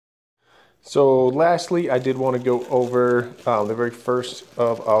So lastly, I did want to go over the very first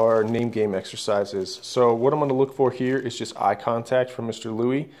of our name game exercises. So what I'm going to look for here is just eye contact from Mr.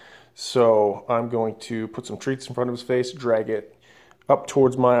 Louie. So I'm going to put some treats in front of his face, drag it up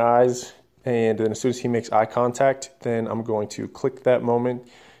towards my eyes, and then as soon as he makes eye contact, then I'm going to click that moment,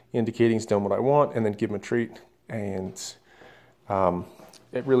 indicating he's done what I want, and then give him a treat. And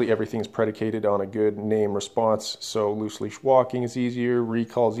really everything's predicated on a good name response. So loose leash walking is easier,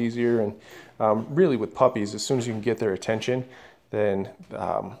 recall is easier, and really with puppies, as soon as you can get their attention, then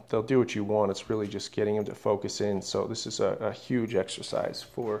they'll do what you want. It's really just getting them to focus in. So this is a huge exercise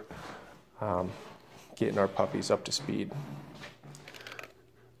for getting our puppies up to speed.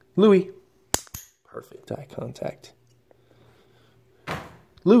 Louie, perfect eye contact.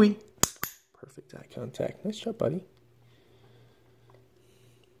 Louie, perfect eye contact. Nice job, buddy.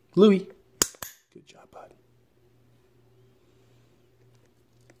 Louie, good job, bud.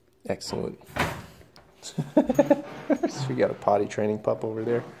 Excellent. So we got a potty training pup over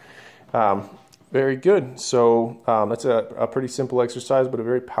there. Very good. So that's a pretty simple exercise, but a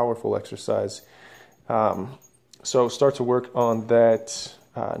very powerful exercise. So start to work on that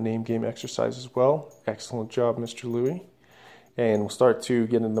name game exercise as well. Excellent job, Mr. Louie. And we'll start to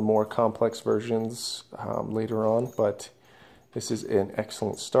get into more complex versions later on, but this is an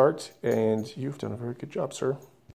excellent start, and you've done a very good job, sir.